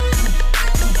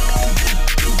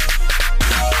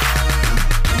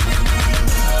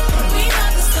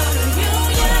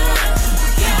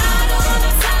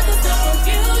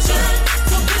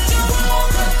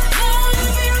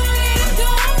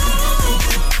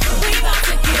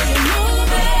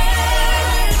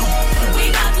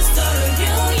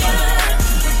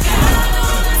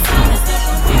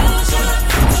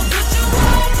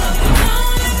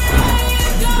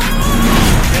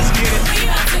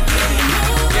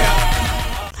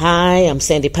Hi, I'm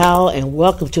Sandy Powell, and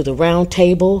welcome to the Round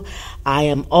Table. I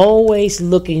am always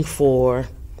looking for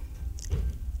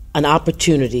an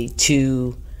opportunity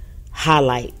to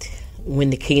highlight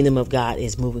when the kingdom of God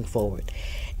is moving forward.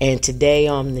 And today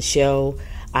on the show,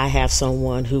 I have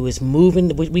someone who is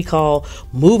moving, what we call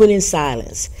moving in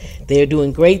silence. They're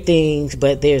doing great things,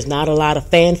 but there's not a lot of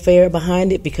fanfare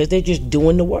behind it because they're just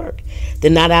doing the work. They're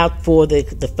not out for the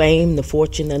fame, the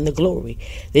fortune, and the glory.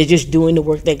 They're just doing the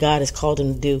work that God has called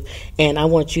them to do. And I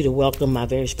want you to welcome my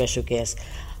very special guest,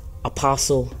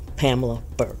 Apostle Pamela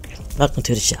Burke. Welcome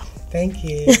to the show. Thank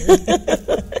you.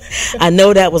 I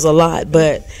know that was a lot,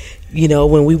 but, you know,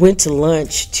 when we went to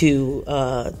lunch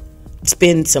to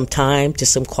spend some time,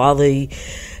 just some quality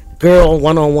girl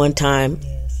one-on-one time,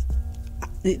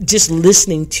 Yes. just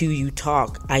listening to you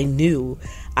talk, I knew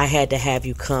I had to have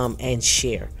you come and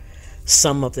share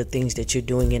some of the things that you're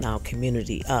doing in our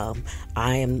community.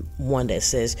 I am one that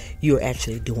says you're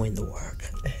actually doing the work.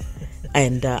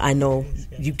 And I know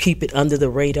you keep it under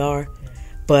the radar,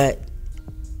 but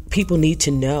people need to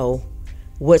know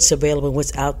what's available,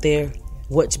 what's out there,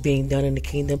 what's being done in the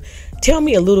kingdom. Tell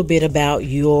me a little bit about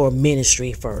your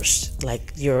ministry first,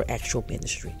 like your actual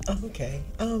ministry. Okay.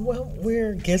 Well,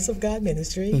 we're Gifts of God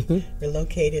Ministry. Mm-hmm. We're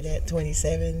located at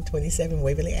 2727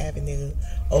 Waverly Avenue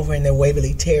over in the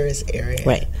Waverly Terrace area.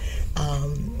 Right.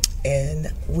 And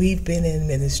we've been in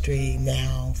ministry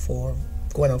now for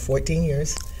going on 14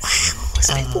 years. Wow,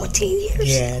 it's been 14 years.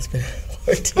 Yeah, it's been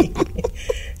 14.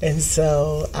 And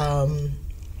so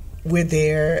we're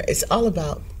there. It's all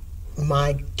about,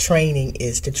 my training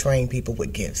is to train people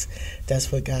with gifts. That's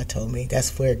what God told me.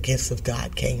 That's where Gifts of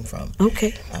God came from.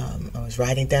 Okay. I was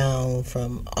riding down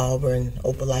from Auburn,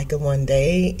 Opelika one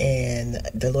day, and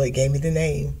the Lord gave me the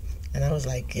name. And I was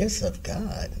like, Gifts of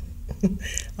God.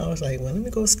 I was like, well, let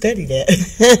me go study that.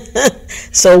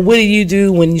 So what do you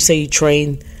do when you say you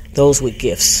train those with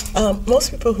gifts?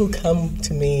 Most people who come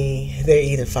to me, they're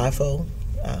either fivefold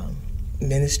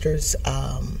ministers,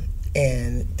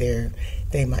 and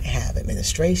they might have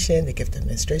administration, the gift of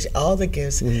administration, all the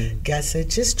gifts. Mm-hmm. God said,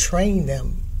 just train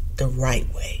them the right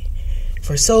way.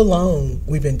 For so long,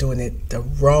 we've been doing it the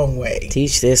wrong way.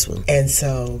 Teach this one. And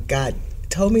so God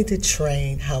told me to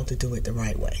train how to do it the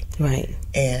right way. Right.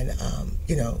 And,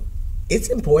 you know, it's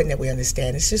important that we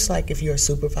understand. It's just like if you're a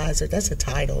supervisor, that's a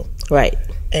title. Right.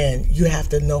 And you have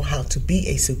to know how to be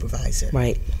a supervisor.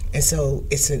 Right. And so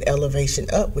it's an elevation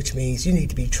up, which means you need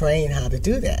to be trained how to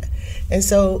do that. And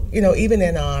so, you know, even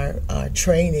in our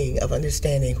training of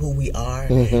understanding who we are,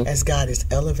 Mm-hmm. as God is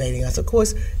elevating us, of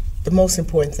course, the most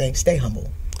important thing, stay humble.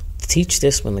 Teach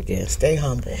this one again. Stay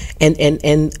humble.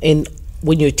 And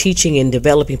when you're teaching and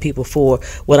developing people for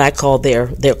what I call their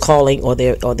calling or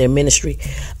their ministry,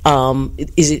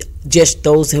 is it just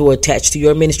those who are attached to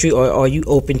your ministry, or are you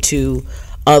open to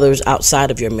others outside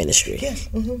of your ministry? Yes,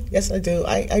 yes, I do.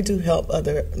 I do help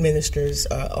other ministers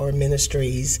or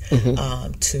ministries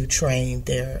Mm-hmm. to train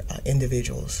their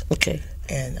individuals. Okay.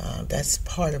 And that's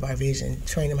part of our vision,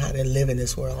 train them how to live in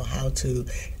this world, how to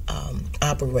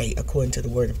operate according to the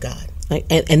Word of God.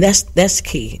 And that's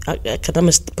key. Because I'm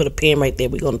going to put a pin right there.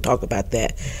 We're going to talk about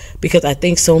that. Because I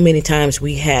think so many times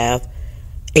we have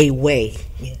a way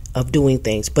of doing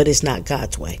things, but it's not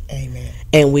God's way. Amen.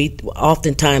 And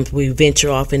oftentimes we venture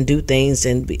off and do things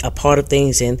and be a part of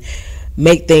things and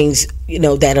make things, you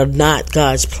know, that are not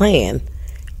God's plan,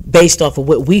 based off of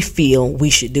what we feel we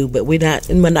should do, but we're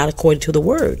not according to the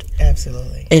Word.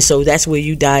 Absolutely. And so that's where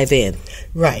you dive in.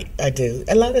 Right, I do.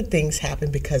 A lot of things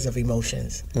happen because of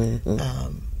emotions.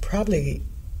 Mm-hmm. Probably,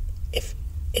 if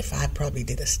I probably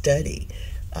did a study,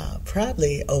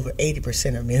 probably over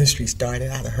 80% of ministry started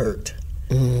out of hurt.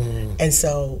 Mm. And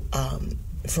so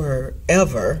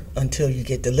forever until you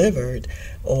get delivered,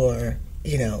 or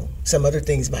you know, some other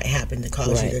things might happen to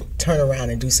cause you to turn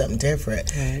around and do something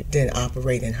different than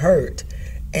operate in hurt.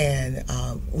 And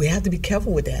we have to be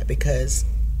careful with that, because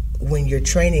when you're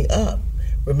training up,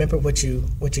 remember what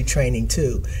you're training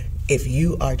to. If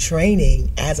you are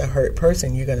training as a hurt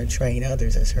person, you're going to train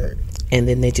others as hurt. And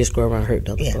then they just go around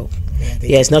hurting other folk.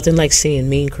 Yeah, it's nothing like seeing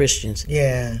mean Christians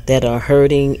that are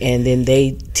hurting, and then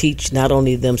they teach not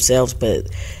only themselves, but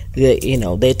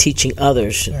they're teaching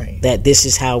others that this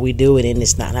is how we do it, and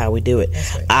it's not how we do it.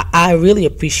 That's right. I really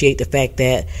appreciate the fact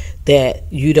that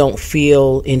you don't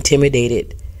feel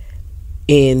intimidated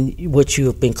in what you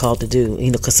have been called to do,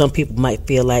 because some people might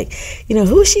feel like,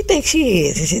 who she thinks she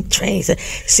is she trained.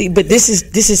 See, but this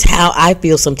is how I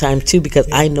feel sometimes too, because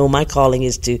I know my calling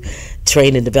is to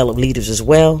train and develop leaders as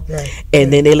well. Right.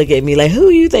 And then they look at me like, who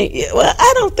you think? Well,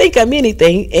 I don't think I'm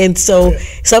anything. And so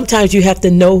sometimes you have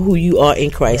to know who you are in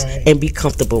Christ and be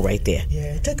comfortable right there.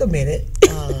 Yeah, it took a minute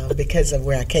because of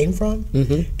where I came from.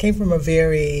 Came from a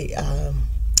very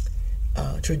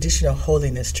traditional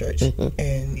holiness church.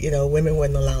 And, women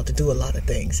weren't allowed to do a lot of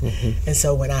things. And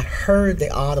so when I heard the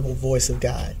audible voice of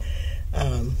God,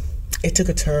 it took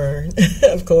a turn,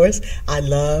 of course. I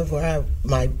love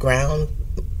my ground,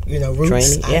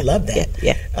 roots. Training. I love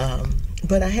that.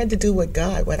 But I had to do what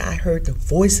I heard the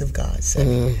voice of God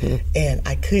say. And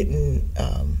I couldn't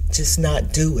just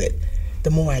not do it. The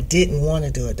more I didn't want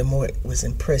to do it, the more it was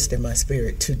impressed in my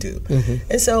spirit to do.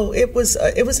 And so it was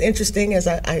interesting as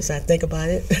I think about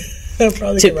it. I'll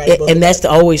probably write a book. And that's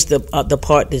always the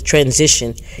part, the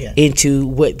transition into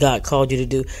what God called you to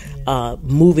do,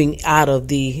 moving out of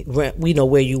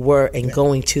where you were and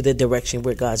going to the direction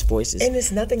where God's voice is. And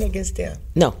it's nothing against them.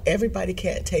 No, everybody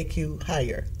can't take you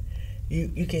higher.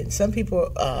 You can. Some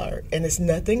people are, and it's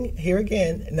nothing. Here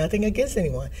again, nothing against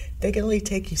anyone. They can only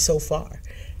take you so far.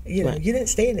 You didn't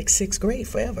stay in the 6th grade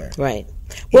forever. Right.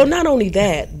 Well, not only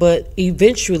that, but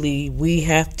eventually we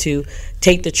have to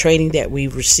take the training that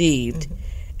we've received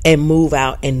and move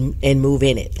out and move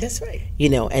in it. That's right.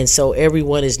 And so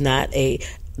everyone is not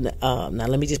now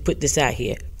let me just put this out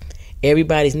here.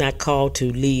 Everybody's not called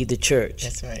to leave the church.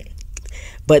 That's right.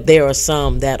 But there are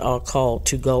some that are called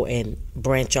to go and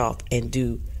branch off and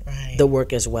do the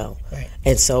work as well. Right.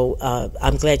 And so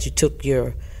I'm glad you took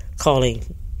your calling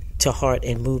to heart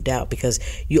and moved out, because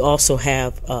you also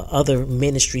have other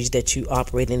ministries that you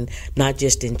operate in, not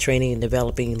just in training and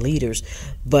developing leaders,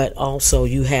 but also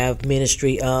you have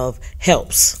ministry of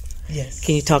helps. Yes.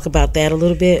 Can you talk about that a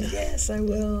little bit? Yes, I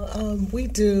will. We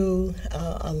do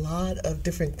a lot of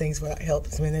different things with our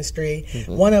helps ministry.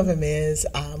 One of them is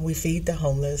we feed the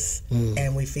homeless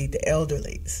and we feed the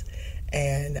elderlies.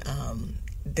 And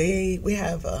we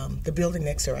have the building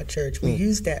next to our church. We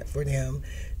use that for them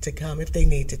to come if they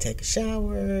need to take a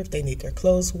shower, if they need their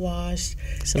clothes washed.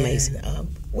 It's amazing.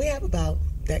 And we have about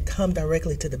that come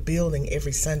directly to the building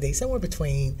every Sunday, somewhere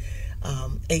between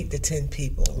 8 to 10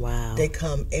 people. Wow. They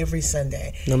come every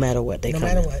Sunday. No matter what, they're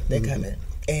coming.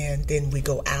 And then we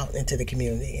go out into the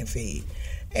community and feed.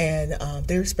 And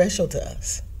they're special to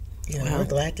us. We're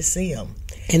glad to see them.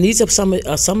 And these are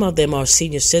some of them are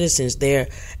senior citizens. They're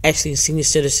actually in senior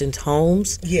citizens'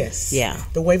 homes. Yes. Yeah.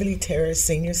 The Waverly Terrace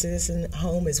Senior Citizen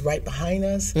Home is right behind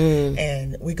us,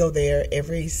 and we go there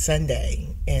every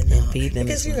Sunday and feed them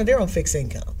because they're on fixed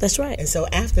income. That's right. And so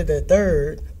after the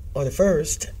 3rd or the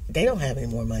 1st, they don't have any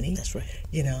more money. That's right.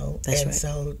 That's right.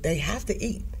 So they have to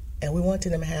eat. And we want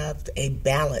them to have a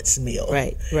balanced meal.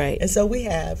 Right. And so we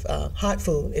have hot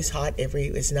food. It's hot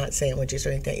it's not sandwiches or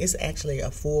anything. It's actually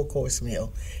a full course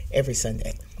meal every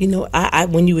Sunday. I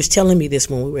when you was telling me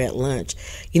this when we were at lunch,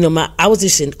 I was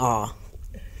just in awe,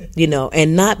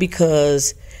 and not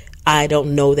because I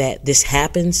don't know that this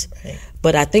happens,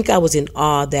 but I think I was in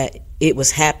awe that it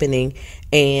was happening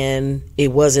and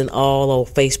it wasn't all on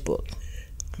Facebook.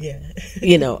 Yeah.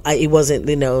 It wasn't,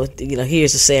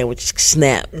 here's a sandwich,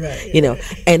 snap, right.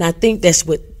 And I think that's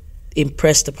what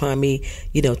impressed upon me,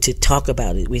 to talk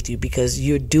about it with you, because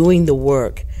you're doing the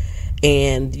work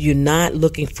and you're not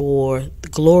looking for the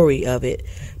glory of it,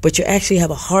 but you actually have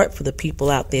a heart for the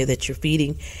people out there that you're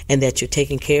feeding and that you're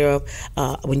taking care of.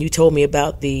 When you told me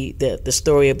about the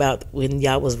story about when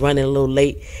y'all was running a little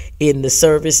late in the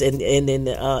service and then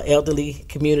the elderly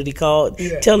community called,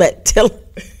 tell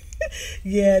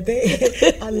Yeah,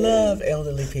 I love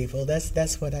elderly people.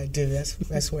 That's what I do.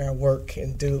 That's where I work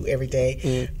and do every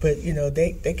day. But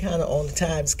they kind of on the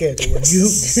time schedule.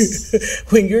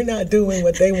 When you're not doing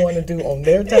what they want to do on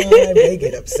their time, they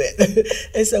get upset.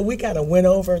 And so we kind of went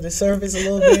over the service a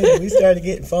little bit, and we started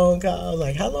getting phone calls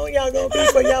like, "How long y'all gonna be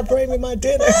before y'all bring me my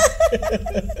dinner?"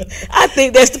 I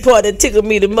think that's the part that tickled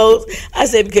me the most. I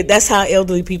said, because that's how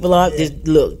elderly people are.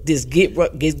 Just get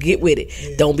with it.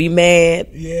 Yeah. Don't be mad.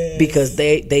 Yeah. Because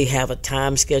they have a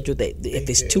time schedule. If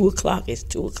it's 2:00, it's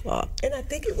 2:00. And I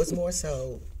think it was more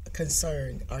so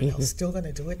concerned, are y'all still going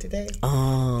to do it today?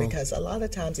 Because a lot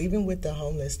of times, even with the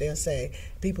homeless,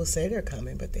 people say they're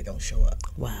coming, but they don't show up.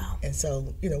 Wow. And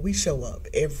so, we show up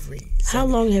every Sunday. How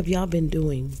long have y'all been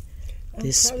doing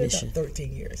this mission? About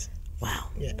 13 years. Wow.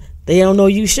 Yeah. They don't know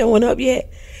you showing up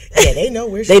yet? Yeah, they know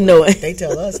we're showing They know up. it. They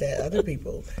tell us that. Other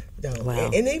people don't.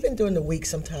 Wow. And even during the week,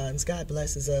 sometimes, God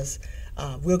blesses us.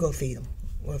 We'll go feed them.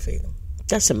 We'll feed them.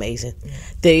 That's amazing.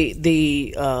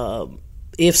 Yeah.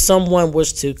 If someone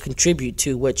was to contribute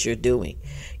to what you're doing,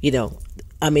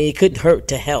 I mean, it couldn't hurt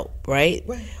to help, right?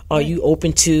 Right. Are you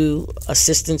open to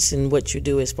assistance in what you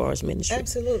do as far as ministry?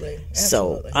 Absolutely.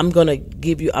 So I'm going to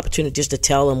give you opportunity just to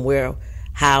tell them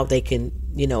how they can,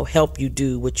 help you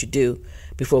do what you do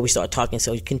before we start talking.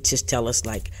 So you can just tell us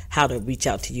like how to reach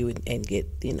out to you and get,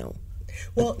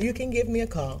 Well, you can give me a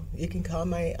call. You can call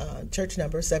my church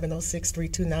number,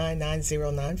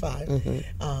 706-329-9095.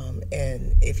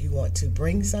 And if you want to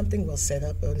bring something, we'll set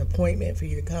up an appointment for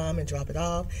you to come and drop it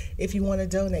off. If you want to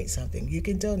donate something, you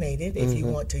can donate it. If you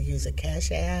want to use a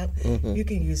Cash App, you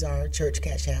can use our church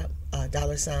Cash App,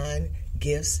 $GIFTS,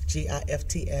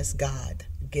 GIFTS, God,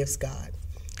 Gifts God.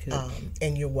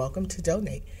 And you're welcome to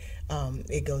donate.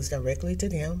 It goes directly to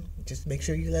them. Just make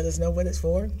sure you let us know what it's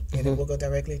for, and it will go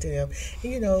directly to them.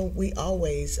 And, we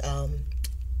always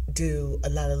do a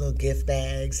lot of little gift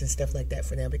bags and stuff like that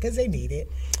for them because they need it.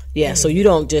 Yeah, so you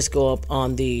don't just go up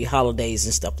on the holidays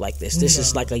and stuff like this. This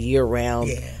is like a year-round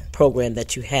program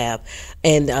that you have,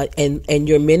 and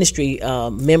your ministry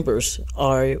members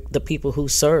are the people who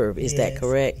serve. Is that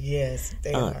correct? Yes,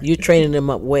 they are. You're training them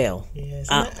up well. Yes,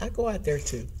 I go out there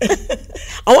too.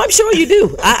 Oh, I'm sure you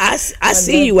do. I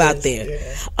see you out there.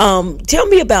 Yeah. Tell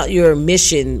me about your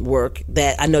mission work.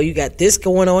 That I know you got this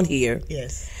going on here.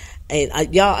 Yes.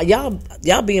 And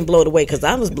y'all being blown away because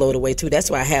I was blown away too. That's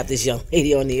why I have this young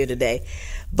lady on here today.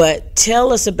 But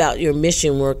tell us about your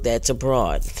mission work that's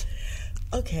abroad.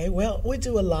 Okay, well, we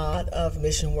do a lot of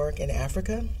mission work in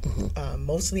Africa,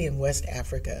 mostly in West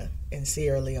Africa, in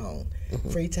Sierra Leone,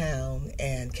 Freetown,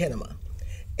 and Kenema.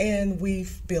 And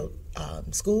we've built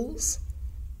schools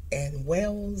and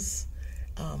wells.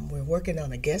 We're working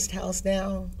on a guest house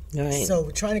now. Right. So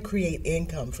we're trying to create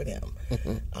income for them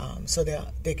so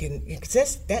that they can,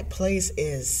 because that place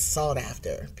is sought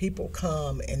after. People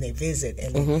come and they visit,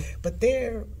 but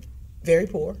they're very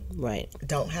poor. Right.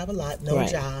 Don't have a lot, no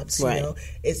jobs.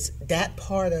 It's that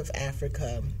part of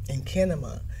Africa in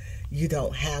Kenema. You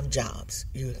don't have jobs.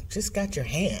 You just got your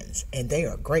hands, and they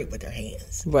are great with their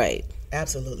hands. Right.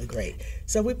 Absolutely great.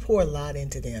 So we pour a lot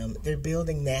into them. They're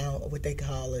building now what they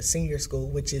call a senior school,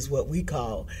 which is what we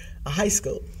call a high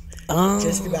school.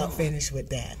 Just about finished with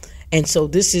that. And so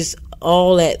this is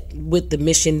all with the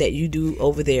mission that you do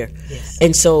over there. Yes.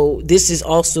 And so this is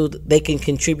also, they can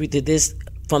contribute to this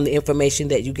from the information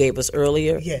that you gave us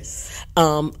earlier. Yes.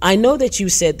 I know that you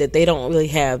said that they don't really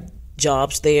have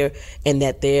jobs there and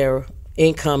that their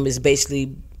income is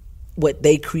basically what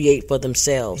they create for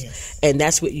themselves. Yes. And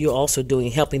that's what you're also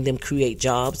doing, helping them create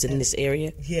jobs in this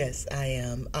area? Yes, I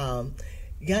am.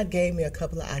 God gave me a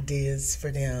couple of ideas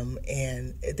for them,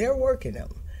 and they're working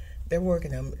them.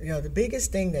 The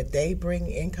biggest thing that they bring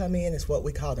income in is what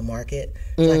we call the market,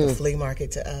 like a flea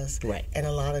market to us. Right. And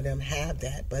a lot of them have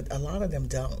that, but a lot of them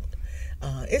don't.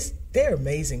 They're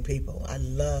amazing people. As a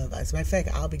matter of fact,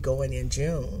 I'll be going in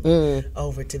June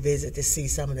over to visit to see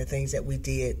some of the things that we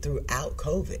did throughout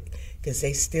COVID, because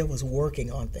they still was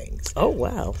working on things. Oh,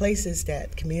 wow.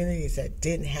 Communities that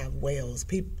didn't have wells,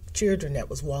 children that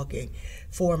was walking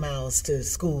 4 miles to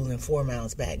school and 4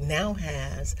 miles back now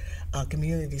has a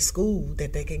community school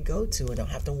that they can go to and don't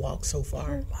have to walk so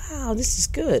far. Oh, wow, this is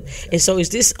good. And so is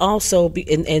this also,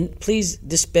 and please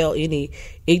dispel any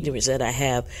ignorance that I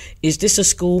have, is this a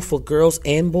school for girls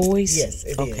and boys? Yes, it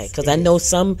is. Okay, because I know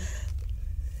some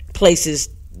places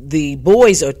the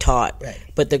boys are taught,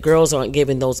 but the girls aren't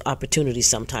given those opportunities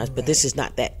sometimes. But this is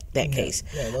not that case.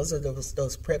 Yeah, those are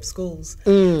those prep schools.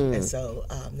 And so,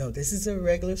 no, this is a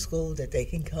regular school that they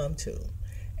can come to.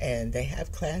 And they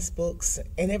have class books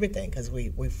and everything because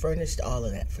we furnished all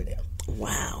of that for them.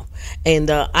 Wow. And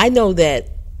I know that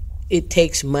it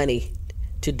takes money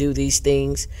to do these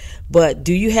things, but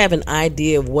do you have an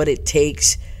idea of what it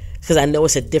takes? Because I know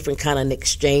it's a different kind of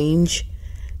exchange.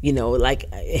 Like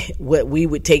what we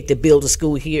would take to build a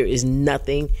school here is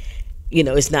nothing.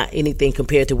 It's not anything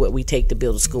compared to what we take to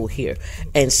build a school here.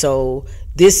 And so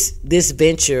this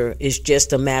venture is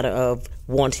just a matter of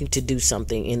wanting to do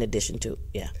something in addition to,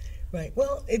 Right.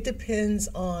 Well, it depends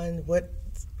on what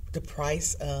the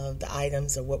price of the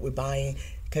items or what we're buying,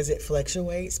 because it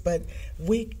fluctuates. But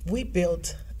we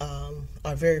built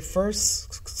our very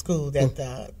first school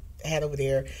that had over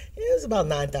there. It was about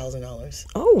 $9,000.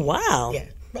 Oh, wow. Yeah,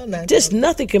 about $9,000. Just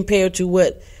nothing compared to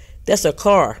what. That's a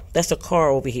car. That's a car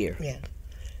over here. Yeah.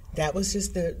 That was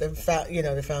just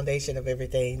the foundation of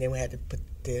everything. Then we had to put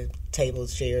the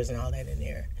tables, chairs, and all that in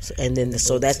there.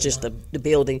 So that's just the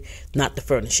building, not the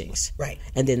furnishings. Right.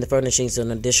 And then the furnishings are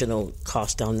an additional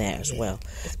cost on that as well.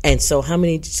 And so how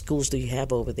many schools do you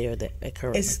have over there that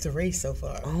currently? It's 3 so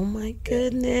far. Oh, my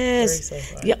goodness. 3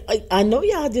 so far. Yeah, I know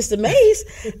y'all just amazed.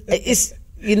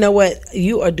 You know what?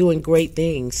 You are doing great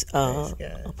things,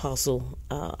 Apostle.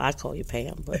 I call you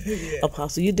Pam, but yeah.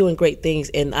 Apostle, you're doing great things,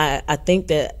 and I think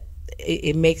that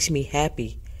it makes me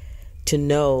happy to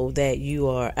know that you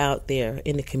are out there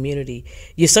in the community.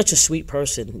 You're such a sweet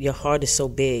person. Your heart is so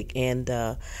big, and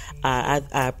I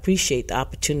appreciate the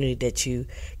opportunity that you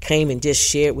came and just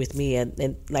shared with me,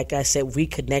 and like I said,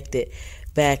 reconnected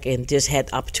back and just had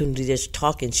the opportunity to just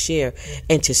talk and share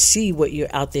and to see what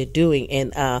you're out there doing.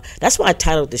 And that's why I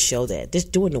titled the show that,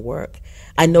 just doing the work.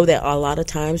 I know that a lot of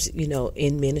times,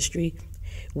 in ministry,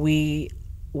 we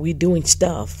doing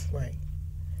stuff, right,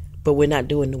 but we're not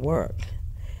doing the work.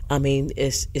 I mean,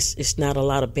 it's not a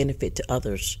lot of benefit to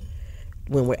others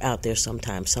when we're out there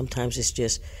sometimes. Sometimes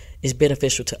it's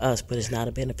beneficial to us, but it's not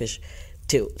a benefit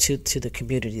to the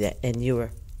community, and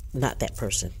you're not that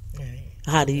person. Right.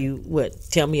 How do you,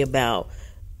 tell me about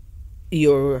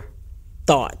your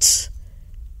thoughts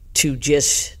to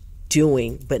just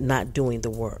doing but not doing the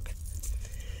work?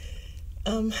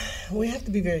 We have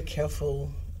to be very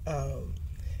careful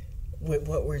with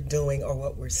what we're doing or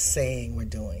what we're saying we're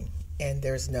doing. And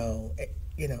there's no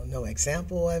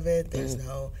example of it. There's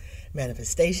no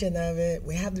manifestation of it.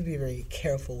 We have to be very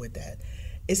careful with that.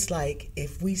 It's like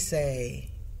if we say,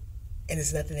 and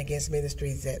it's nothing against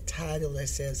ministries that title that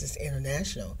says it's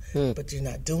international, but you're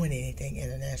not doing anything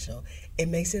international, it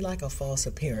makes it like a false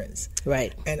appearance.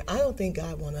 Right. And I don't think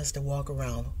God wants us to walk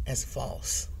around as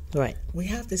false. Right. We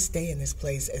have to stay in this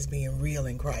place as being real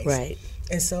in Christ. Right.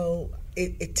 And so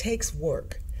it takes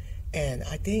work. And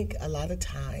I think a lot of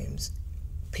times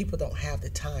people don't have the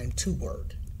time to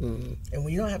work. Mm-hmm. And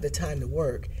when you don't have the time to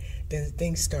work, then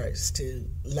things starts to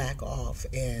lack off,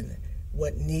 and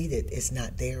what needed is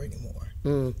not there anymore.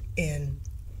 Mm. And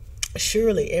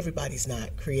surely everybody's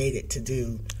not created to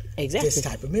do this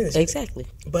type of ministry. Exactly.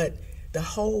 But the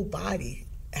whole body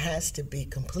has to be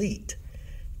complete.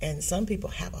 And some people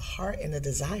have a heart and a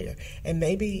desire. And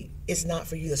maybe it's not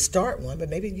for you to start one, but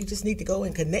maybe you just need to go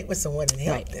and connect with someone and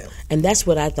help them. And that's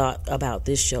what I thought about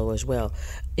this show as well.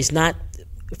 It's not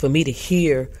for me to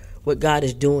hear what God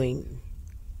is doing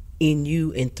in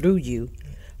you and through you,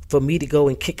 for me to go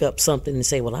and kick up something and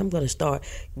say, well, I'm going to start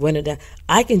running down.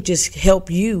 I can just help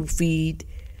you feed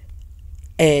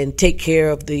and take care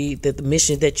of the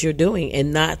mission that you're doing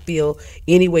and not feel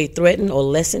any way threatened or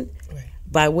lessened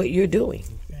by what you're doing.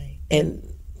 And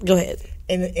go ahead.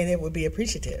 And it would be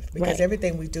appreciative, because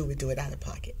everything we do it out of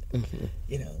pocket.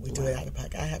 Mm-hmm. We do it out of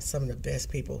pocket. I have some of the best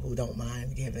people who don't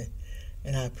mind giving,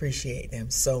 and I appreciate them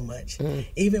so much. Mm-hmm.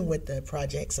 Even with the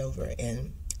projects over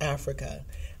in Africa,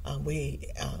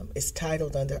 it's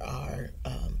titled under our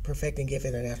Perfecting Gift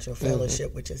International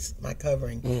Fellowship, which is my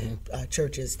covering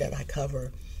churches that I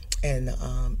cover, and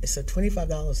it's a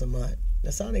 $25 a month.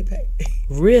 That's all they pay.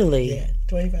 Really? Yeah,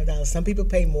 $25. Some people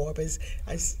pay more, but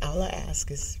all I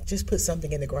ask is just put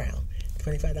something in the ground.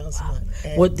 $25 a month.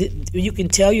 And well, you can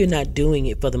tell you're not doing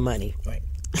it for the money. Right.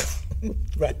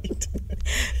 Right.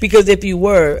 Because if you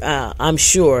were, I'm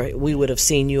sure we would have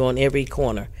seen you on every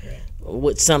corner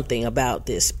with something about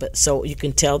this. But so you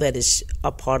can tell that it's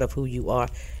a part of who you are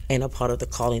and a part of the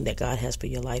calling that God has for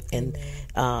your life. And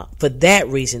for that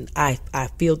reason, I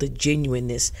feel the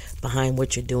genuineness behind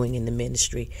what you're doing in the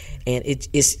ministry. And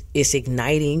it's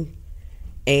igniting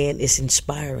and it's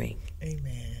inspiring.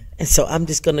 Amen. And so I'm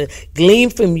just going to glean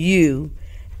from you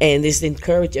and just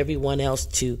encourage everyone else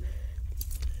to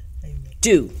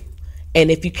do.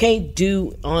 And if you can't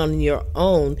do on your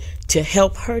own, to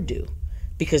help her do.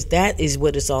 Because that is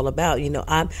what it's all about.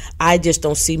 I just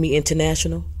don't see me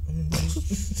international.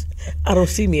 I don't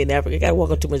see me in Africa. I walk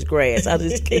on too much grass. I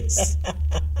can't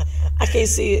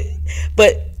see it.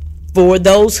 But for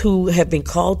those who have been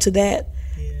called to that,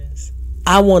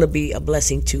 I want to be a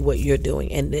blessing to what you're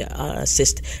doing and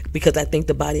assist, because I think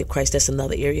the body of Christ, that's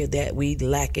another area that we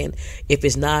lack in. If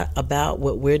it's not about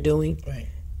what we're doing,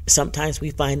 sometimes we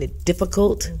find it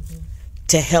difficult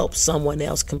to help someone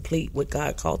else complete what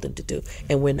God called them to do,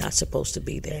 and we're not supposed to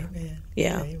be there. Amen.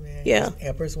 Yeah. Amen. Yeah.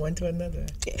 Helpers one to another.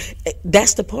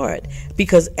 That's the part,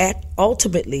 because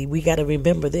ultimately we got to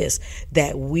remember this,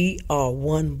 that we are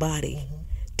one body,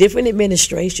 different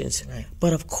administrations,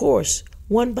 but of course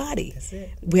one body. That's it.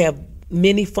 We have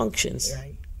many functions,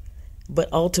 but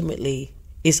ultimately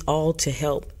it's all to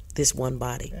help this one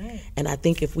body. And I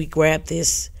think if we grab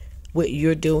this, what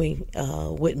you're doing,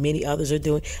 what many others are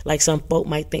doing. Like some folk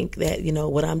might think that,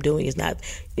 what I'm doing is not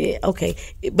okay,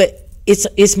 but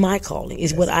it's my calling.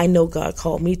 It's what I know God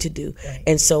called me to do.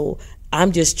 And so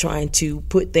I'm just trying to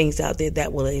put things out there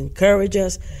that will encourage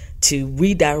us to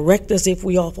redirect us if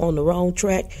we off on the wrong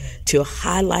track, to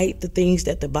highlight the things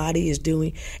that the body is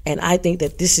doing. And I think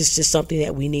that this is just something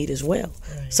that we need as well.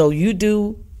 Right. So you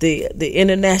do the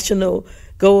international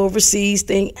go overseas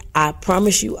thing. I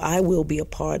promise you I will be a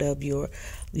part of your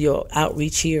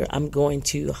outreach here. I'm going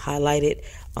to highlight it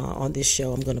on this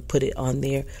show. I'm going to put it on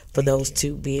there for those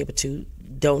to be able to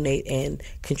donate and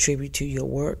contribute to your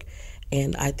work.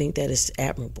 And I think that is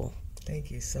admirable.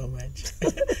 Thank you so much.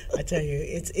 I tell you,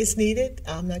 it's needed.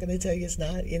 I'm not going to tell you it's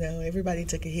not. Everybody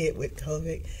took a hit with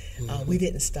COVID. Mm-hmm. We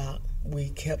didn't stop. We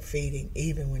kept feeding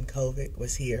even when COVID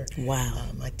was here. Wow.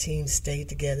 My team stayed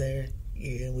together.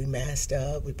 We masked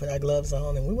up. We put our gloves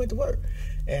on, and we went to work.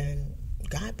 And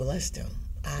God blessed him.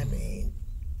 I mean,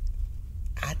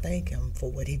 I thank him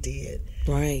for what he did.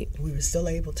 Right. We were still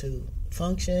able to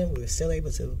function. We were still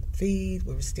able to feed.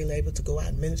 We were still able to go out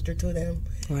and minister to them.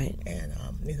 Right. And,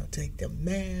 take them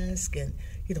masks and,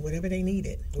 whatever they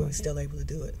needed. We were still able to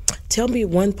do it. Tell me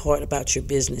one part about your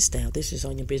business now. This is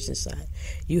on your business side.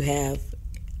 You have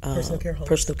personal care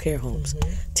homes.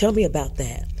 Mm-hmm. Tell me about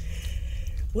that.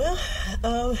 Well,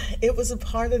 it was a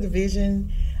part of the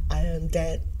vision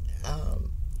that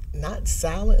not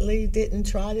silently didn't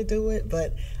try to do it,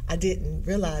 but I didn't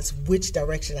realize which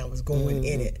direction I was going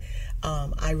in it.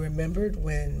 I remembered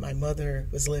when my mother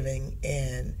was living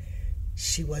and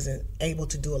she wasn't able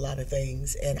to do a lot of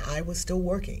things, and I was still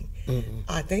working. Mm-hmm.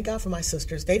 I thank God for my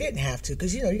sisters. They didn't have to,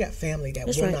 because, you got family that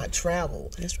will not travel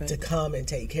to come and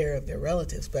take care of their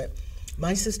relatives. But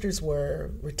my sisters were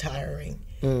retiring.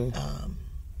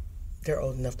 They're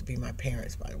old enough to be my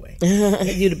parents, by the way.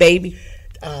 You the baby?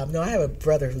 No, I have a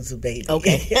brother who's a baby.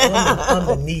 Okay. I'm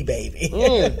the knee baby.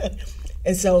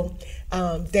 And so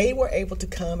they were able to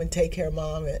come and take care of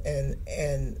Mom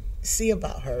and see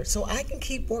about her so I can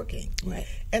keep working. Right.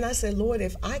 And I said, Lord,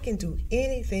 if I can do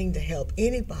anything to help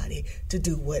anybody to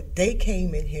do what they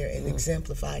came in here and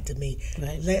exemplified to me,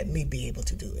 let me be able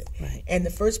to do it. Right. And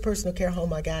the first personal care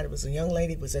home I got, it was a young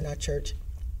lady, was in our church,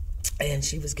 and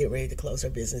she was getting ready to close her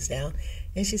business down.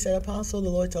 And she said, Apostle, the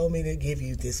Lord told me to give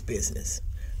you this business.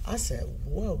 I said,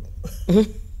 whoa. I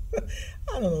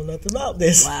don't know nothing about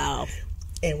this. Wow.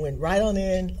 And went right on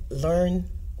in, learned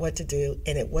what to do,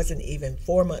 and it wasn't even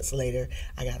 4 months later,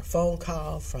 I got a phone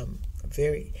call from a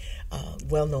very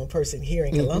well-known person here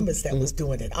in Columbus that was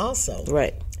doing it also.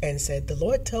 Right. And said, the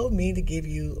Lord told me to give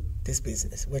you this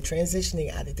business. We're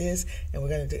transitioning out of this, and we're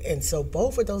going to do. And so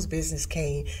both of those businesses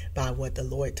came by what the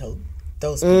Lord told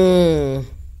those people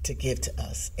to give to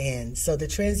us. And so the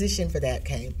transition for that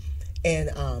came.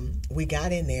 And we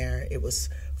got in there. It was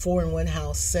 4 in one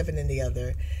house, 7 in the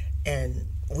other. And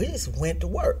we just went to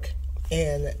work.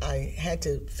 And I had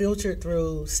to filter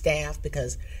through staff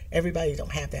because everybody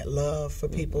don't have that love for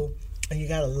people. And you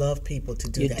got to love people to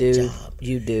do that job.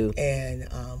 You do. And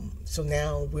so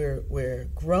now we're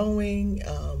growing.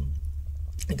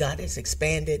 God has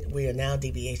expanded. We are now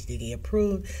DBHDD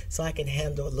approved. So I can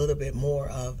handle a little bit more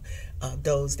of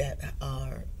those that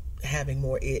are having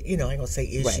more, I ain't going to say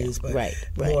issues, but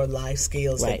more life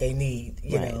skills that they need,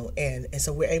 you know. And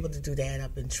so we're able to do that.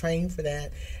 I've been trained for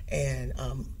that. And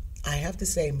I have to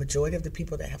say, majority of the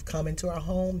people that have come into our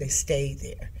home, they stayed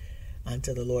there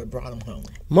until the Lord brought them home.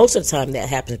 Most of the time that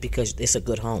happens because it's a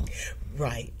good home.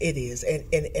 Right, it is.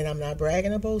 And I'm not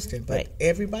bragging or boasting, but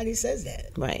everybody says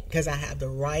that. Right. Because I have the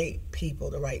right people,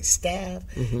 the right staff.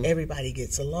 Everybody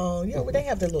gets along. They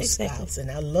have their little spouts, and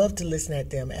I love to listen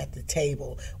at them at the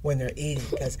table when they're eating,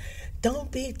 because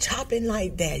don't be chopping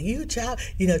like that. You chop.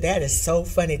 That is so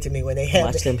funny to me when they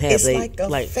have Watch them have it's like a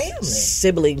family.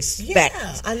 Siblings. Yeah,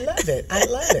 I love it. I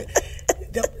love it.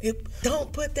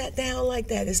 Don't put that down like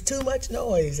that. It's too much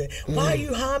noise. Why are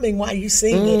you humming? Why are you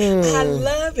singing? I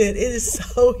love it. It is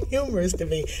so humorous to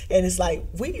me. And it's like,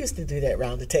 we used to do that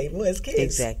around the table as kids.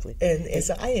 Exactly. And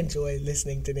so I enjoy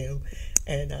listening to them.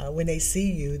 And when they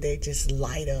see you, they just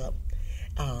light up.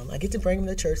 I get to bring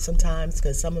them to church sometimes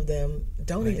because some of them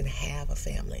don't even have a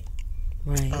family.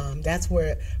 Right. That's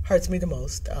where it hurts me the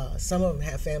most. Some of them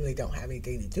have family, don't have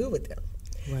anything to do with them.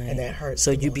 Right. And that hurts. So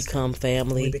you become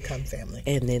family. We become family.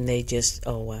 And then they just,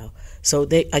 oh, wow. So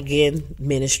they, again,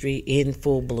 ministry in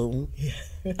full bloom.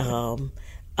 Yeah.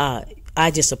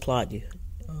 I just applaud you.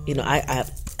 I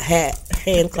had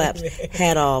hand claps,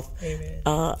 hat off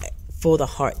for the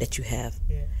heart that you have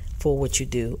for what you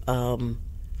do.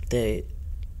 The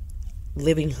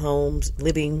living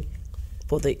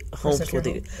for the homes for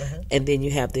the, and then you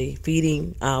have the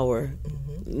feeding our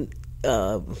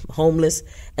homeless,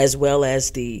 as well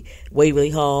as the Waverly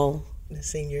Hall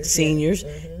seniors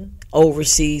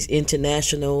overseas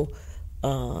international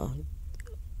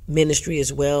ministry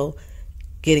as well,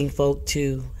 getting folk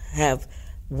to have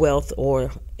wealth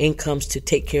or incomes to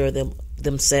take care of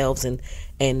themselves, and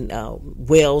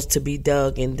wells to be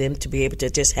dug, and them to be able to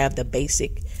just have the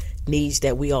basic needs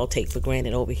that we all take for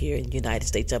granted over here in the United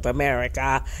States of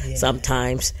America. Yeah.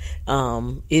 Sometimes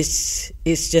it's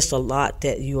just a lot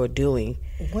that you are doing.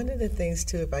 One of the things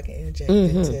too, if I can interject,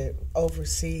 into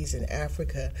overseas in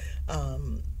Africa,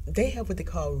 they have what they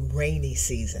call rainy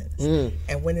seasons,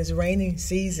 and when it's raining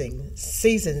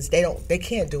seasons, they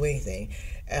can't do anything.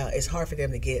 It's hard for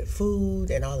them to get food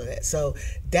and all of that. So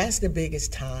that's the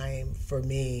biggest time for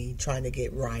me, trying to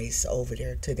get rice over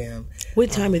there to them.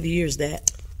 What time of the year is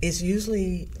that? It's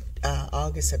usually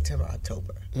August, September,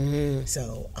 October.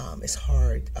 So it's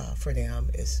hard for them.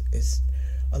 It's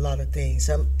a lot of things.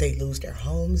 They lose their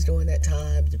homes during that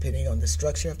time, depending on the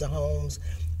structure of the homes.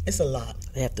 It's a lot.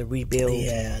 They have to rebuild.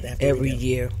 Yeah, they have to every rebuild.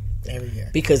 year. Every year.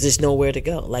 Because there's nowhere to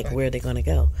go. Like, right. Where are they going to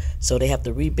go? So they have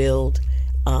to rebuild.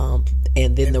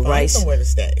 And then the rice, somewhere to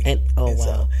stay. And wow,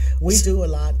 so we do a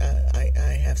lot.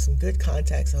 I have some good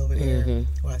contacts over there.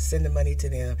 Where I send the money to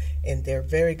them, and they're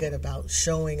very good about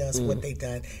showing us what they've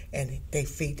done, and they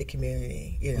feed the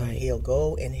community. Right. He'll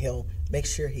go and he'll make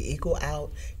sure he equal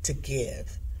out to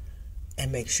give,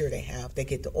 and make sure they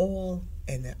get the oil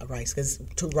and the rice, because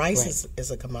rice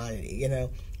is a commodity.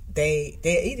 They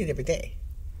eat it every day.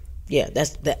 Yeah,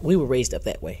 that. We were raised up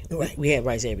that way. Right. We had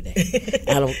rice every day.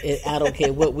 I don't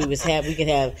care what we was have. We could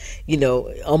have,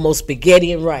 almost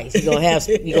spaghetti and rice. You're gonna have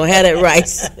that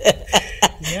rice.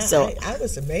 Yeah, so I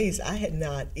was amazed. I had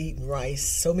not eaten rice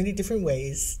so many different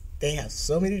ways. They have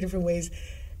so many different ways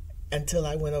until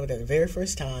I went over there the very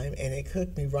first time, and they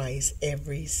cooked me rice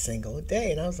every single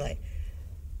day, and I was like,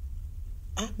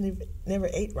 I've never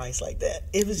ate rice like that.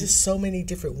 It was just so many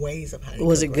different ways of how to cook.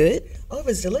 Was it good? Oh, it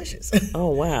was delicious. Oh,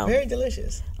 wow. Very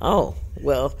delicious. Oh,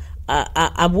 well,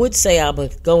 I would say I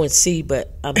would go and see,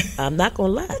 but I'm not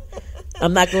going to lie.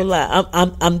 I'm not going to lie.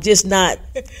 I'm just not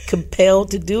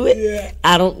compelled to do it. Yeah.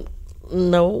 I don't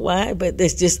know why, but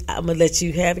it's just, I'm going to let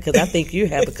you have it because I think you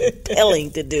have a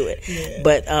compelling to do it. Yeah.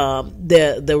 But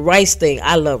the rice thing,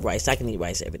 I love rice. I can eat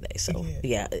rice every day. So,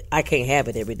 yeah, I can't have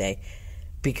it every day,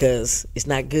 because it's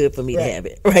not good for me to have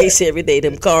it. Rice every day,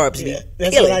 them carbs. Yeah.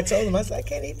 That's what I told them. I said, I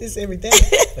can't eat this every day.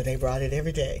 But they brought it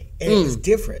every day. And it was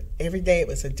different. Every day it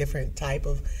was a different type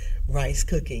of rice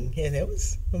cooking. And it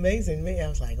was amazing to me. I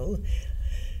was like, oh,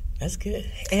 that's good.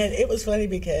 And it was funny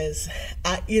because,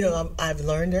 I've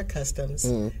learned their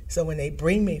customs. So when they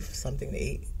bring me something to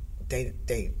eat,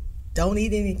 they don't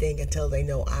eat anything until they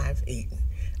know I've eaten.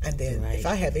 And then if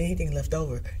I have anything left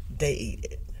over, they eat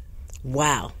it.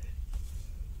 Wow.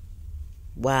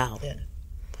 Yeah.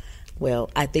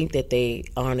 Well, I think that they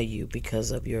honor you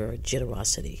because of your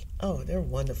generosity. Oh, they're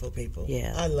wonderful people.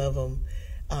 Yeah. I love them.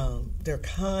 They're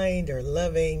kind, they're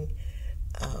loving,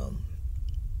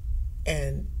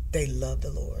 and they love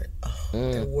the Lord. Oh,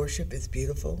 their worship is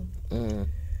beautiful. You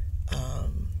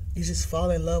just fall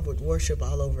in love with worship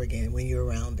all over again when you're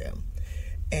around them.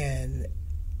 And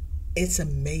it's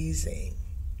amazing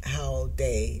how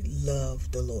they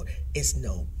love the Lord. It's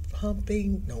no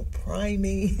pumping, no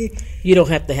priming. You don't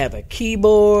have to have a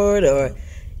keyboard, or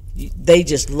they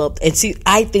just love. And see,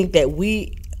 I think that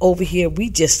we over here, we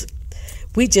just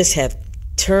have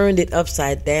turned it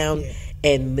upside down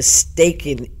and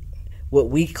mistaken what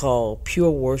we call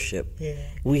pure worship. Yeah.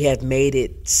 We have made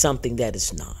it something that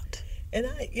is not. And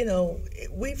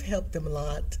we've helped them a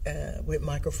lot with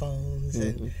microphones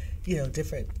and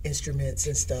different instruments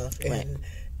and stuff, and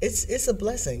it's a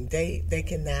blessing. They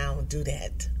can now do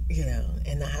that,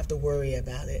 and not have to worry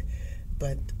about it.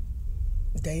 But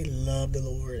they love the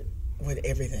Lord with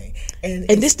everything, and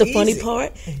this the funny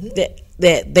part,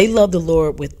 that they love the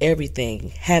Lord with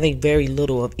everything, having very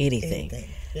little of anything.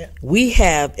 Yeah. We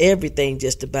have everything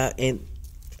just about. And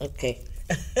okay.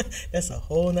 That's a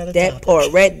whole nother topic. That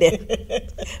part right there.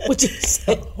 What you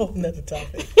say? A whole nother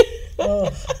topic. Oh,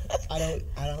 I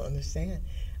don't understand.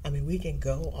 I mean, we can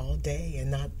go all day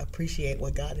and not appreciate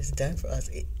what God has done for us.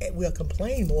 We'll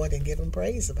complain more than give Him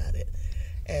praise about it.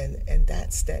 And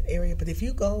that's that area. But if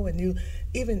you go and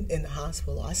even in the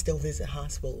hospital, I still visit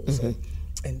hospitals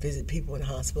and visit people in the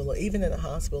hospital, or even in the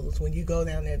hospitals, when you go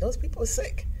down there, those people are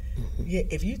sick.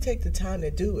 If you take the time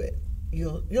to do it,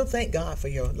 you'll thank God for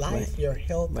your life, your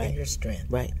health, and your strength.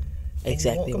 Right.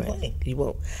 Exactly right. You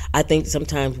won't. I think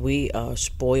sometimes we are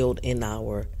spoiled in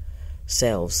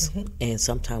ourselves, and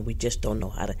sometimes we just don't know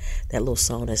how to. That little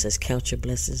song that says, "Count your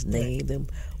blessings, name them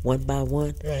one by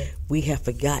one." Right. We have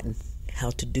forgotten how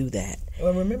to do that.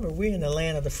 Well, remember, we're in the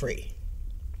land of the free,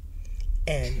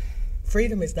 and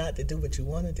freedom is not to do what you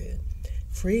want to do.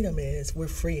 Freedom is we're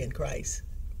free in Christ.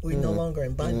 We're no longer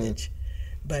in bondage,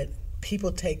 but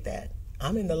people take that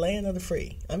I'm in the land of the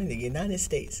free. I'm in the United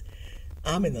States.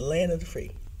 I'm in the land of the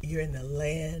free. You're in the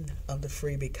land of the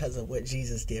free because of what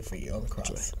Jesus did for you on the cross.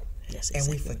 That's right. Yes, exactly. And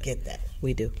we forget that.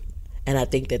 We do. And I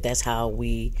think that that's how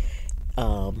we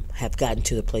have gotten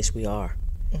to the place we are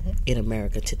in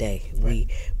America today. Right.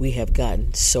 We have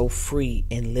gotten so free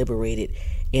and liberated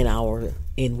in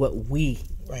what we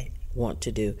want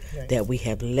to do that we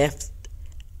have left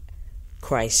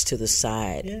Christ to the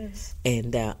side. Yes.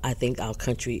 And I think our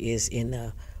country is in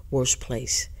the worst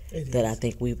place that I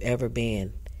think we've ever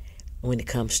been when it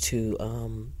comes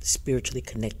to spiritually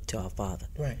connected to our Father.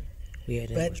 Right.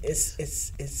 But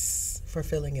it's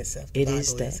fulfilling itself. It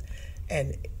is that.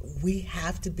 And we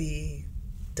have to be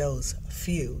those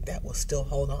few that will still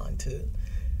hold on to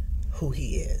who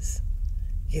He is.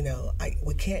 You know,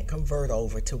 we can't convert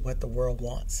over to what the world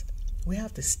wants. We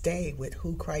have to stay with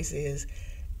who Christ is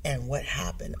and what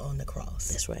happened on the cross.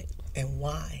 That's right. And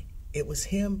why. It was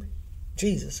Him,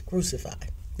 Jesus,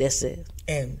 crucified. That's it.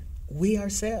 And we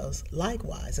ourselves,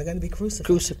 likewise, are going to be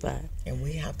crucified. And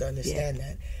we have to understand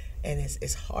that. And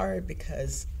it's hard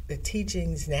because the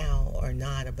teachings now are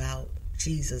not about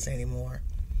Jesus anymore.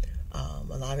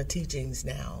 A lot of teachings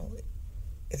now,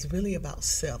 it's really about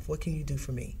self. What can you do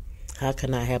for me? How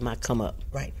can I have my come up?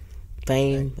 Right.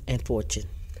 Fame and fortune.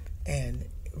 And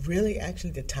really,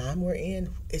 actually, the time we're in,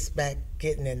 it's back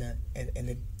getting in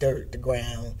the dirt, the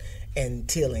ground, and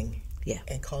tilling. Yeah.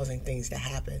 And causing things to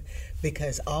happen.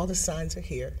 Because all the signs are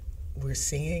here. We're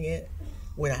seeing it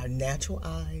with our natural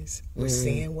eyes. We're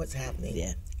seeing what's happening.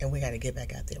 Yeah. And we got to get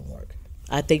back out there and work.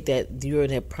 I think that you're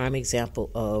a prime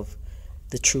example of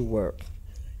the true work.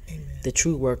 Amen. The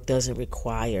true work doesn't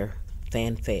require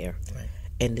fanfare. Right.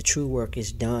 And the true work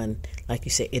is done, like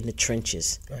you said, in the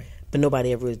trenches. Right. But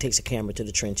nobody ever really takes a camera to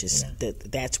the trenches. No.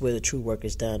 That's where the true work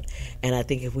is done. And I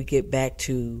think if we get back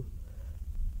to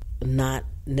not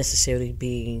necessarily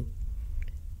being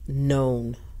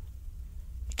known,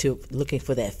 to looking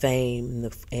for that fame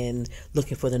and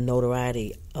looking for the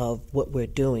notoriety of what we're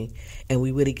doing, and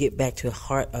we really get back to the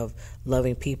heart of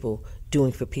loving people,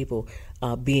 doing for people,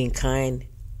 being kind,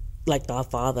 like our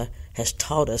Father has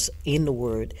taught us in the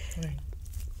Word,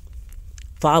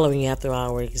 following after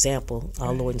our example,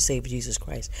 our Lord and Savior Jesus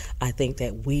Christ, I think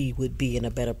that we would be in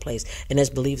a better place. And as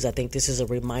believers, I think this is a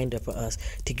reminder for us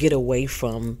to get away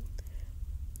from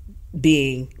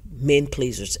being men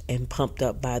pleasers and pumped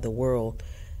up by the world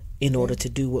in order to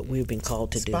do what we've been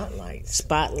called to do.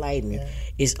 Spotlighting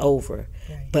is over.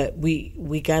 Right. But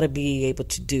we got to be able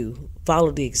to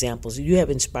follow the examples. You have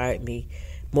inspired me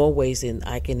more ways than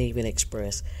I can even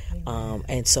express.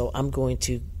 And so I'm going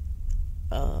to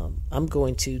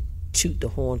toot the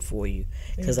horn for you,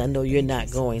 because I know you're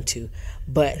not going to.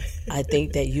 But I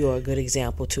think that you are a good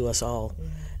example to us all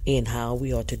in how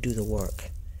we are to do the work.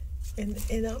 And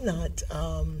I'm not.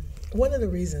 One of the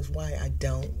reasons why I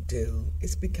don't do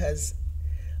is because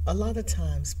a lot of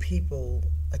times people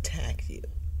attack you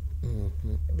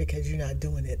because you're not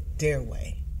doing it their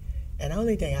way. And the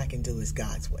only thing I can do is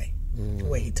God's way, the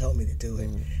way He told me to do it.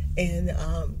 And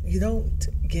you don't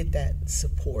get that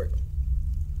support.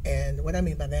 And what I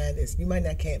mean by that is you might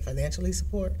not can't financially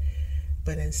support,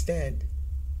 but instead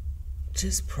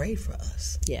just pray for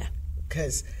us. Yeah.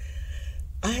 Because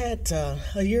I had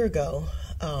a year ago,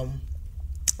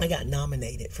 I got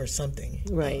nominated for something.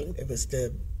 Right. It was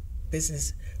the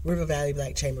River Valley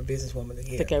Black Chamber Businesswoman of the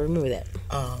Year. I think I remember that.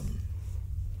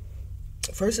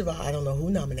 First of all, I don't know who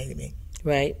nominated me.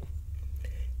 Right.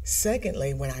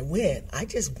 Secondly, when I went, I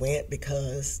just went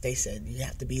because they said you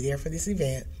have to be there for this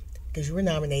event because you were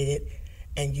nominated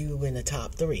and you were in the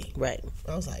top 3. Right.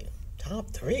 I was like, top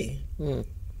 3?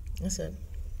 I said,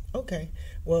 okay.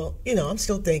 Well, I'm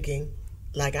still thinking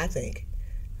like I think.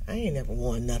 I ain't never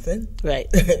won nothing. Right.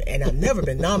 And I've never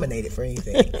been nominated for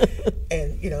anything.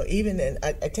 And, even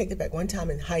I take it back. One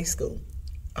time in high school,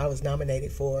 I was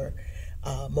nominated for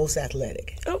most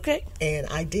athletic. Okay. And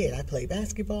I did. I played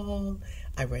basketball,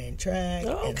 I ran track,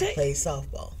 and I played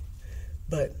softball.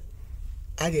 But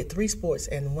I did 3 sports,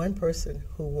 and one person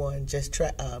who won just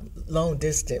long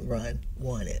distance run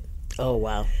won it. Oh,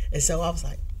 wow. And so I was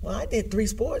like, well, I did 3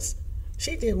 sports.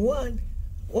 She did 1.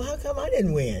 Well, how come I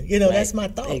didn't win? That's my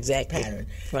thought pattern.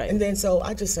 Right. And then so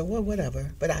I just said, well,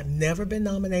 whatever. But I've never been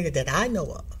nominated that I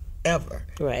know of, ever.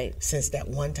 Right. Since that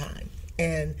one time.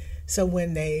 And so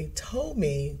when they told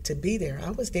me to be there,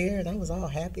 I was there and I was all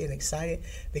happy and excited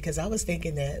because I was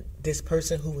thinking that this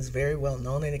person who was very well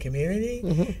known in the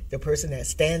community, the person that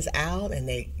stands out and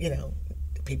they,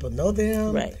 people know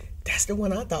them, that's the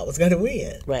one I thought was going to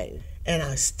win. Right. And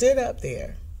I stood up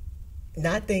there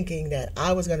not thinking that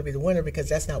I was going to be the winner because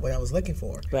that's not what I was looking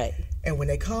for. Right. And when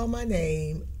they called my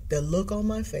name, the look on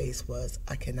my face was,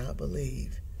 I cannot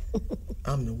believe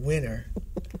I'm the winner.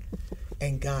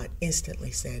 And God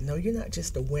instantly said, no, you're not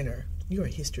just a winner. You're a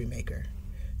history maker.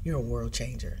 You're a world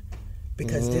changer.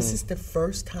 Because this is the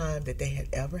first time that they had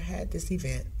ever had this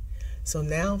event. So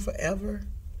now forever,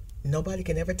 nobody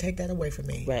can ever take that away from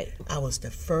me. Right. I was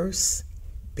the first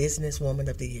businesswoman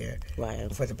of the year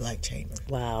for the Black Chamber.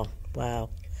 Wow.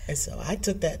 And so I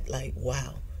took that like,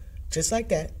 wow, just like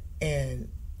that. And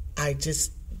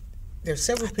there's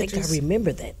several pictures. I think I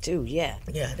remember that too, yeah.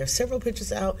 Yeah, there's several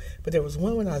pictures out, but there was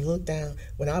one when I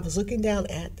was looking down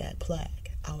at that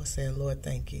plaque, I was saying, Lord,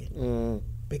 thank you.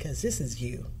 Because this is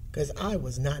you. Because I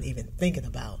was not even thinking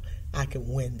about I could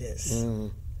win this.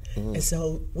 And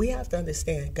so we have to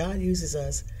understand God uses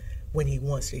us when he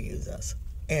wants to use us.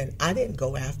 And I didn't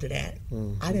go after that.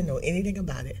 I didn't know anything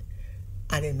about it.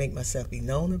 I didn't make myself be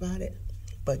known about it,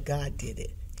 but God did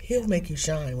it. He'll make you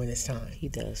shine when it's time. He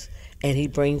does. And he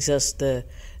brings us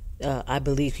I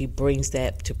believe he brings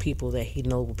that to people that he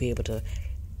knows will be able to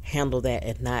handle that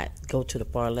and not go to the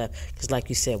far left. Because like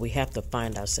you said, we have to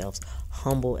find ourselves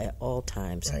humble at all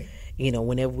times. Right. You know,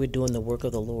 whenever we're doing the work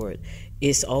of the Lord,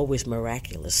 it's always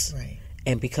miraculous. Right.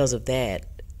 And because of that,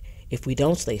 if we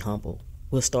don't stay humble,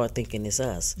 we'll start thinking it's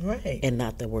us, right, and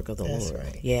not the work of the That's Lord.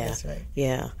 Right. Yeah, That's right.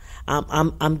 Yeah.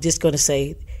 I'm just going to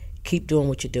say, keep doing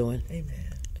what you're doing. Amen.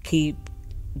 Keep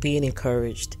being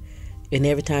encouraged, and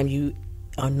every time you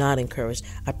are not encouraged,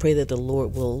 I pray that the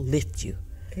Lord will lift you.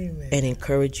 Amen. And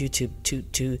encourage you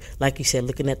to like you said,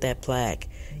 looking at that plaque,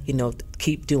 you know,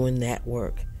 keep doing that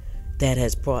work that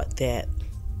has brought that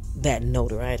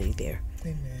notoriety there.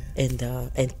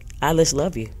 Amen. And I just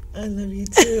love you. I love you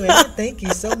too, and I thank you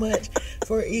so much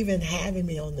for even having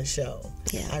me on the show.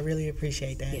 Yeah. I really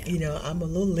appreciate that. Yeah. You know, I'm a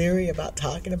little leery about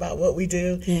talking about what we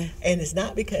do, and it's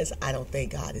not because I don't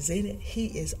think God is in it. He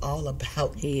is all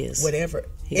about whatever,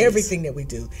 everything that we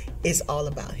do is all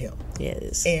about Him.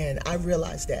 Yes. And I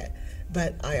realized that,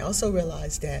 but I also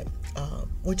realized that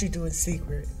what you do in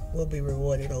secret will be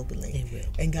rewarded openly. It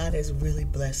will. And God has really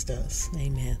blessed us.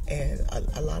 Amen. And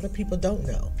a lot of people don't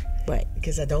know. Right.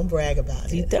 Because I don't brag about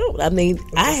it. You don't. I mean,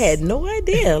 I had no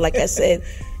idea, like I said,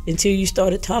 until you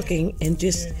started talking and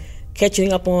just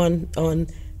catching up on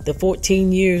the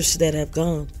 14 years that have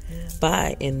gone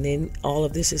by, and then all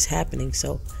of this is happening.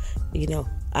 So, you know,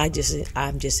 I'm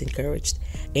just encouraged.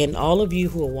 And all of you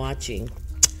who are watching,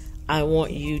 I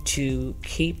want you to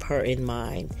keep her in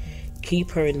mind.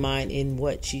 Keep her in mind in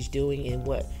what she's doing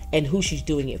and who she's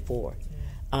doing it for.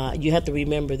 You have to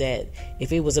remember that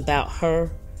if it was about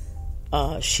her,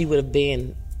 she would have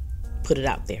been put it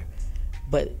out there.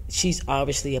 But she's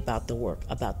obviously about the work,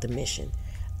 about the mission,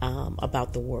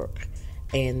 about the work.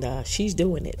 And she's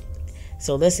doing it.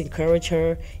 So let's encourage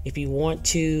her. If you want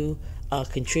to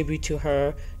contribute to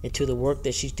her and to the work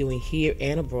that she's doing here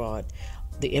and abroad,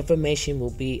 the information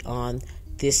will be on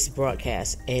this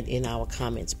broadcast and in our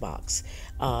comments box.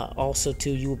 Also,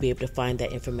 too, you will be able to find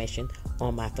that information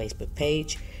on my Facebook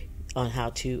page on how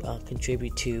to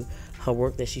contribute to her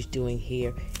work that she's doing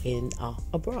here in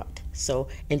abroad. So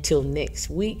until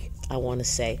next week, I want to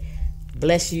say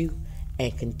bless you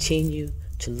and continue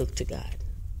to look to God.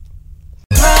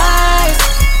 Rise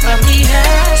from the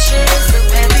ashes,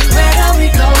 everywhere that we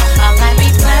go, our light be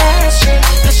flashing,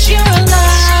 'cause you're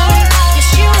alive,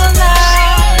 yes you're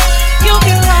alive, you'll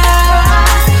be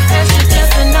right, as you're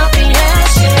dancing off the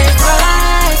ashes.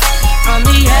 Rise from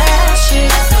the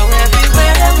ashes, so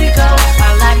everywhere that we go,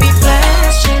 our light be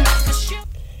flashing.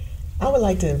 I would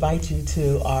like to invite you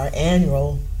to our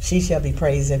annual She Shall Be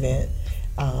Praised event.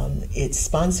 It's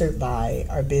sponsored by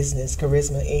our business,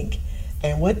 Charisma Inc.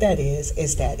 And what that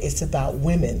is that it's about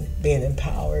women being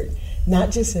empowered, not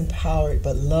just empowered,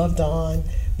 but loved on.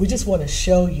 We just want to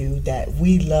show you that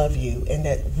we love you and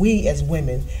that we as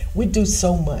women, we do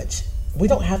so much. We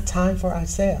don't have time for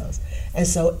ourselves. And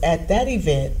so at that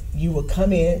event, you will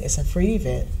come in. It's a free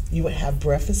event. You would have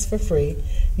breakfast for free.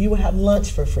 You would have lunch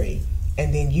for free.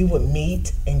 And then you would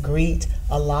meet and greet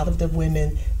a lot of the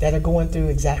women that are going through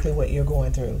exactly what you're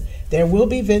going through. There will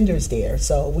be vendors there,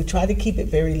 so we try to keep it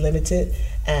very limited,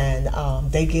 and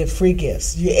they give free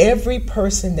gifts. Every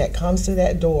person that comes to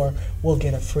that door will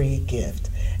get a free gift.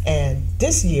 And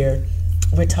this year,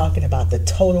 we're talking about the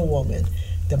total woman,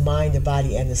 the mind, the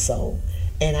body, and the soul.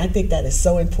 And I think that is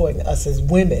so important. Us as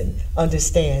women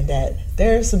understand that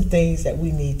there are some things that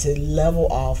we need to level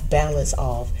off, balance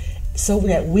off, so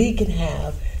that we can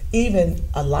have even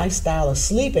a lifestyle of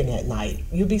sleeping at night.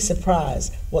 You'll be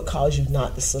surprised what caused you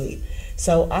not to sleep.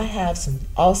 So I have some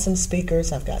awesome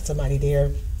speakers. I've got somebody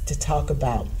there to talk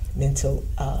about mental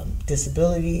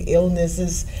disability,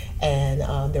 illnesses, and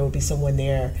there will be someone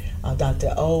there,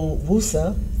 Dr.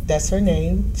 Owusa, that's her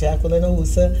name, Jacqueline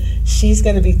Owusa. She's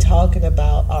going to be talking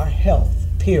about our health,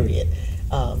 period.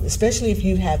 Especially if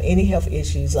you have any health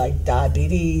issues like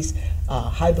diabetes,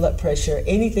 high blood pressure,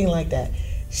 anything like that.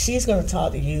 She's going to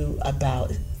talk to you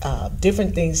about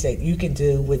different things that you can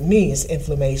do. With me, it's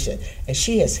inflammation, and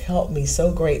she has helped me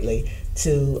so greatly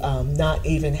to not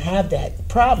even have that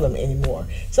problem anymore.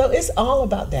 So it's all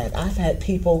about that. I've had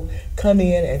people come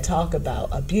in and talk about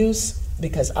abuse,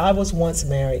 because I was once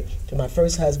married to my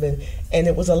first husband, and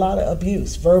it was a lot of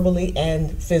abuse, verbally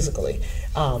and physically.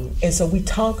 And so we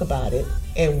talk about it,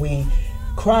 and we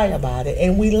cry about it,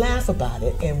 and we laugh about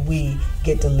it, and we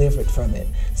get delivered from it.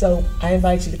 So I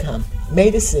invite you to come.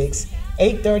 May the 6th,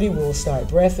 8:30 we'll start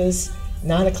breakfast,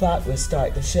 9 o'clock we'll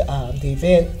start the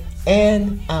event,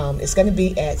 and it's going to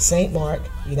be at St. Mark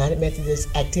United Methodist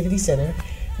Activity Center.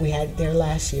 We had it there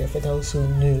last year, for those who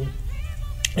knew,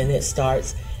 and it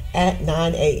starts at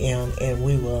 9 a.m. and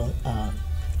we will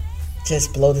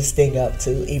just blow this thing up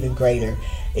to even greater.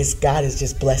 God is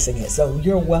just blessing it. So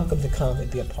you're welcome to come and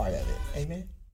be a part of it. Amen.